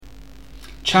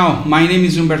Ciao, my name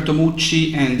is Umberto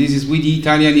Mucci and this is With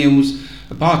Italia News,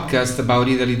 a podcast about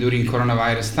Italy during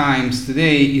coronavirus times.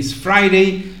 Today is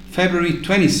Friday, February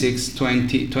 26,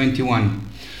 2021.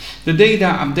 The data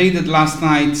updated last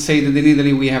night say that in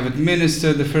Italy we have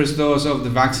administered the first dose of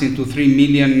the vaccine to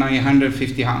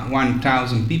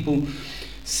 3,951,000 people,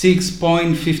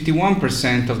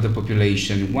 6.51% of the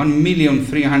population.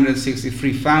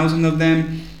 1,363,000 of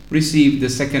them received the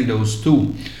second dose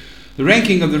too. The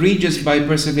ranking of the regions by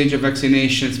percentage of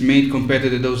vaccinations made compared to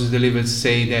the doses delivered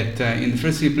say that in the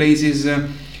first three places, the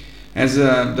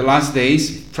last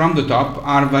days, from the top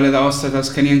are Valle d'Aosta,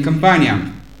 Tuscany and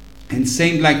Campania. And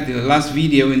same like the last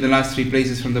video, in the last three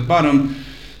places from the bottom,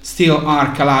 still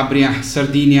are Calabria,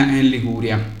 Sardinia and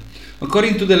Liguria.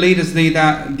 According to the latest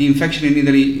data, the infection in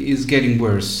Italy is getting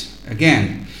worse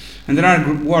again. And there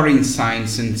are worrying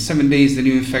signs. In 7 days, the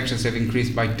new infections have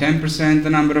increased by 10%. The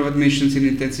number of admissions in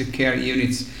intensive care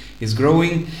units is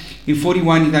growing. In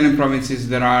 41 Italian provinces,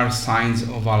 there are signs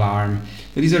of alarm.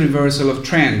 There is a reversal of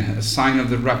trend, a sign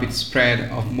of the rapid spread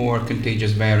of more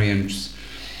contagious variants.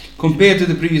 Compared to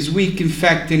the previous week, in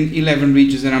fact, in 11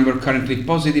 regions, the number of currently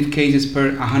positive cases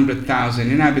per 100,000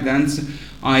 inhabitants,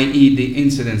 i.e. the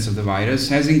incidence of the virus,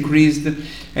 has increased,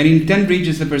 and in 10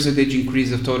 regions the percentage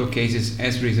increase of total cases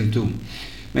has risen too.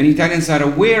 Many Italians are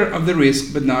aware of the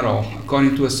risk, but not all.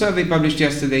 According to a survey published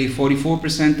yesterday,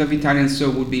 44% of Italians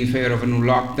would be in favor of a new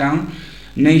lockdown,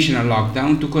 national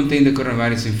lockdown, to contain the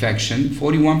coronavirus infection.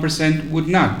 41% would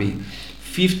not be.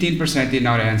 15% did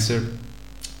not answer.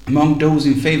 Among those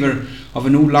in favor of a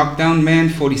new lockdown, men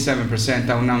 47%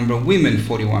 outnumber women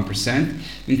 41%.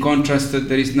 In contrast,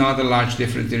 there is not a large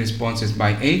difference in responses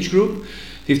by age group.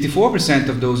 54%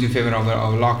 of those in favor of a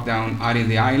lockdown are in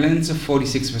the islands,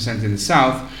 46% in the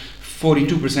south,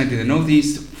 42% in the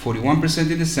northeast, 41%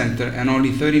 in the center, and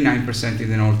only 39% in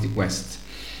the northwest.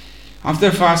 After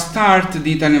a fast start,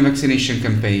 the Italian vaccination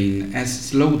campaign has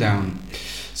slowed down.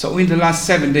 So in the last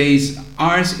 7 days,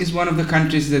 ours is one of the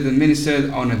countries that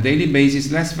administered on a daily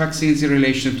basis less vaccines in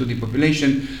relation to the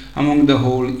population among the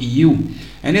whole EU.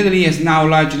 And Italy has now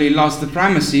largely lost the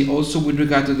primacy also with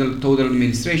regard to the total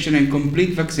administration and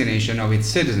complete vaccination of its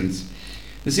citizens.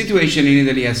 The situation in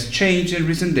Italy has changed in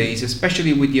recent days,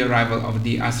 especially with the arrival of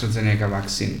the AstraZeneca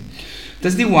vaccine.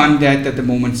 That's the one that at the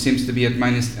moment seems to be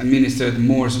administered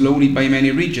more slowly by many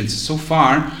regions. So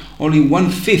far, only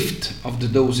 1/5 of the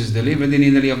doses delivered in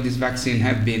Italy of this vaccine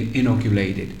have been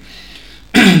inoculated.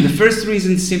 The first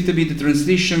reason seems to be the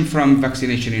transition from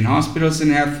vaccination in hospitals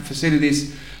and health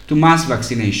facilities to mass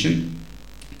vaccination,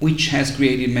 which has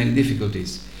created many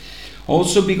difficulties.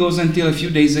 Also because until a few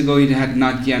days ago it had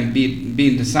not yet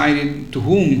been decided to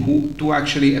whom to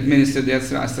actually administer the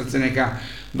AstraZeneca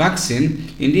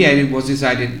vaccine. In the end, it was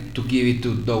decided to give it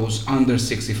to those under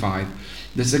 65.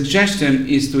 The suggestion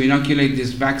is to inoculate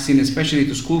this vaccine especially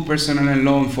to school personnel and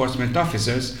law enforcement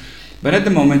officers, but at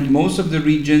the moment most of the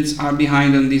regions are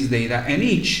behind on this data and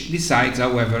each decides,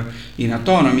 however, in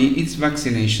autonomy its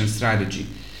vaccination strategy.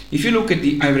 If you look at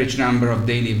the average number of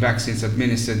daily vaccines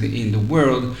administered in the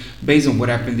world based on what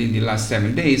happened in the last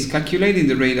 7 days, calculating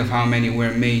the rate of how many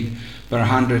were made per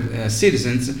 100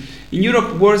 citizens, in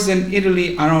Europe worse than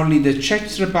Italy are only the Czech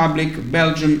Republic,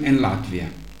 Belgium and Latvia.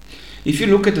 If you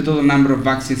look at the total number of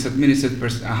vaccines administered per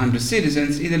 100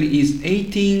 citizens, Italy is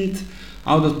 18th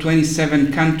out of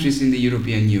 27 countries in the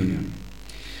European Union.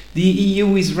 The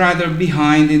EU is rather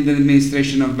behind in the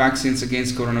administration of vaccines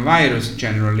against coronavirus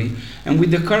generally, and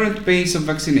with the current pace of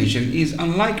vaccination is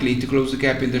unlikely to close the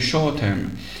gap in the short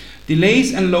term.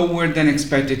 Delays and lower than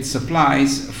expected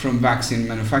supplies from vaccine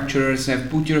manufacturers have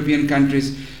put European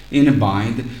countries in a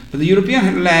bind, but the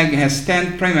European lag has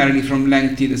stemmed primarily from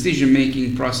lengthy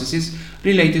decision-making processes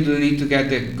related to the need to get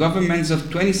the governments of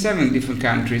 27 different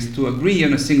countries to agree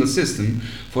on a single system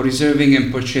for reserving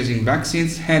and purchasing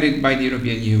vaccines headed by the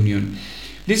European Union.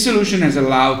 This solution has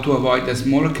allowed to avoid that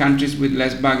smaller countries with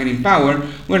less bargaining power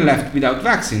were left without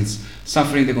vaccines,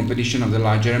 suffering the competition of the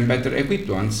larger and better equipped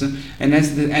ones, and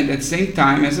at the same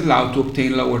time has allowed to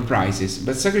obtain lower prices,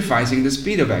 but sacrificing the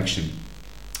speed of action.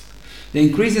 The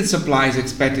increase in supplies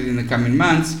expected in the coming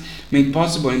months, made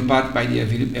possible in part by the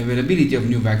availability of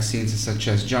new vaccines such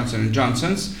as Johnson &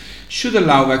 Johnson's, should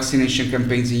allow vaccination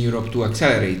campaigns in Europe to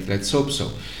accelerate. Let's hope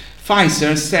so.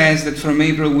 Pfizer says that from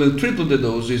April will triple the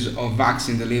doses of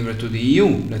vaccine delivered to the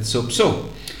EU. Let's hope so.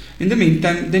 In the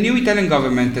meantime, the new Italian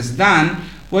government has done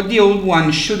what the old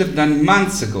one should have done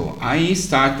months ago, i.e.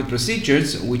 start the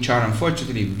procedures, which are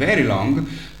unfortunately very long,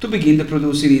 to begin to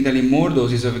produce in Italy more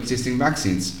doses of existing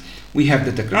vaccines. We have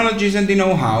the technologies and the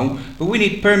know-how, but we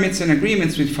need permits and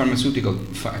agreements with pharmaceutical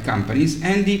companies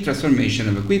and the transformation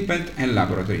of equipment and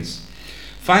laboratories.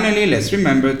 Finally, let's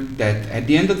remember that at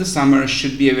the end of the summer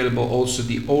should be available also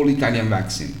the all-Italian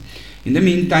vaccine. In the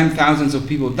meantime, thousands of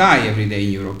people die every day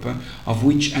in Europe, of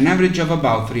which an average of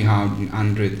about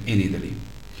 300 in Italy.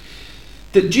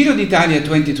 The Giro d'Italia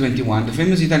 2021, the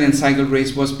famous Italian cycle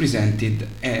race, was presented.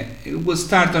 It will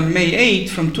start on May 8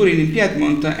 from Turin in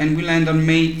Piedmont and will end on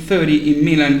May 30 in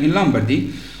Milan in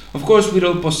Lombardy. Of course, with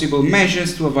all possible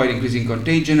measures to avoid increasing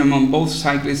contagion among both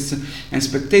cyclists and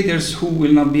spectators who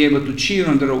will not be able to cheer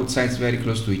on the roadsides very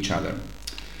close to each other.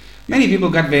 Many people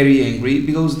got very angry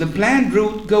because the planned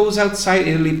route goes outside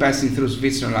Italy, passing through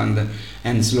Switzerland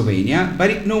and Slovenia, but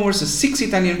ignores 6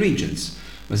 Italian regions: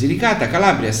 Basilicata,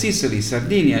 Calabria, Sicily,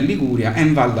 Sardinia, Liguria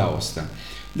and Val d'Aosta.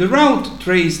 The route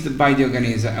traced by the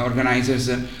organizers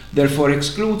therefore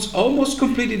excludes almost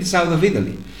completely the south of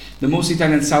Italy. The most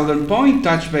Italian southern point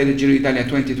touched by the Giro d'Italia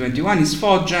 2021 is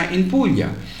Foggia in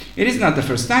Puglia. It is not the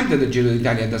first time that the Giro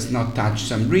d'Italia does not touch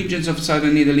some regions of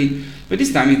southern Italy, but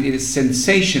this time it is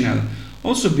sensational,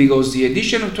 also because the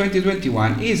edition of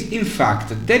 2021 is in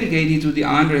fact dedicated to the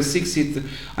 160th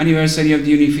anniversary of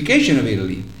the unification of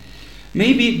Italy.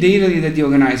 Maybe the Italy that the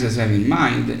organizers have in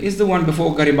mind is the one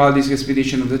before Garibaldi's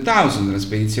expedition of the Thousand, la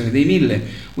Spedizione dei Mille,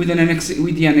 with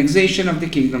the annexation of the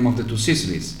Kingdom of the Two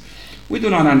Sicilies. We do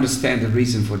not understand the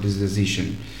reason for this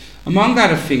decision. Among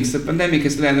other things, the pandemic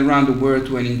has led around the world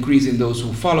to an increase in those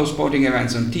who follow sporting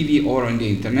events on TV or on the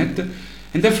internet,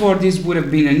 and therefore this would have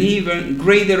been an even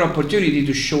greater opportunity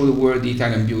to show the world the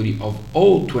Italian beauty of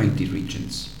all 20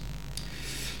 regions.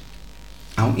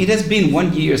 Now, it has been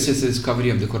 1 year since the discovery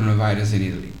of the coronavirus in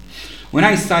Italy. When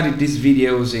I started these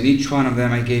videos, in each one of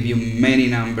them I gave you many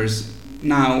numbers,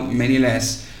 now many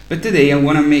less, but today I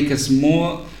want to make a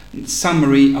small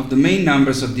summary of the main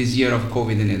numbers of this year of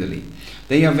COVID in Italy.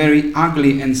 They are very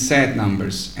ugly and sad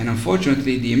numbers, and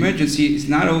unfortunately the emergency is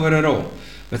not over at all,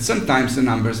 but sometimes the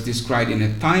numbers describe in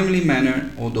a timely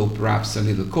manner, although perhaps a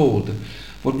little cold,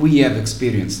 what we have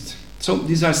experienced. So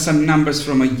these are some numbers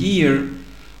from a year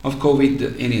of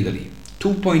COVID in Italy.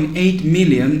 2.8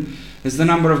 million is the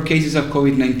number of cases of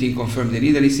COVID-19 confirmed in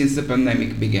Italy since the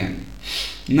pandemic began.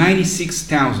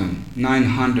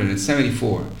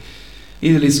 96,974.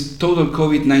 Italy's total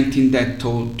COVID-19 death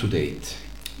toll to date.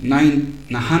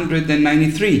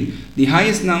 993, the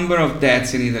highest number of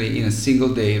deaths in Italy in a single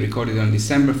day, recorded on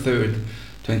December 3rd,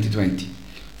 2020.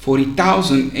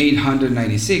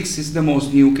 40,896 is the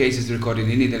most new cases recorded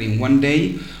in Italy in one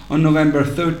day on November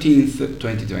 13th,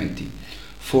 2020.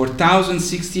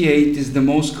 4,068 is the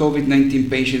most COVID-19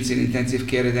 patients in intensive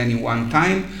care at any one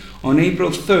time on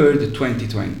April 3rd,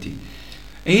 2020.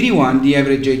 81, the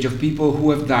average age of people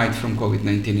who have died from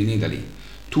COVID-19 in Italy.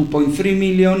 2.3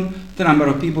 million, the number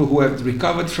of people who have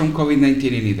recovered from COVID-19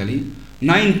 in Italy.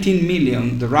 19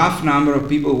 million, the rough number of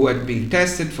people who have been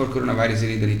tested for coronavirus in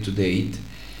Italy to date.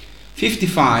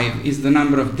 55 is the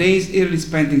number of days Italy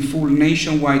spent in full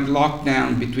nationwide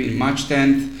lockdown between March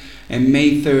 10th and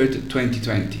May 3rd,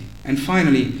 2020. And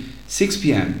finally, 6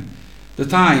 p.m., the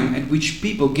time at which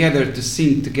people gathered to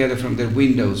sing together from their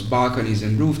windows, balconies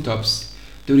and rooftops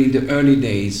during the early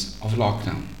days of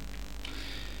lockdown.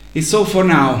 It's all for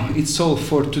now. It's all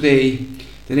for today.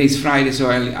 Today is Friday, so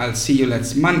I'll see you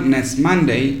next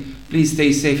Monday. Please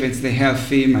stay safe and stay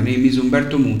healthy. My name is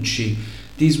Umberto Mucci.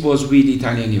 This was We the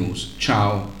Italian News.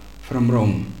 Ciao from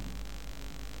Rome.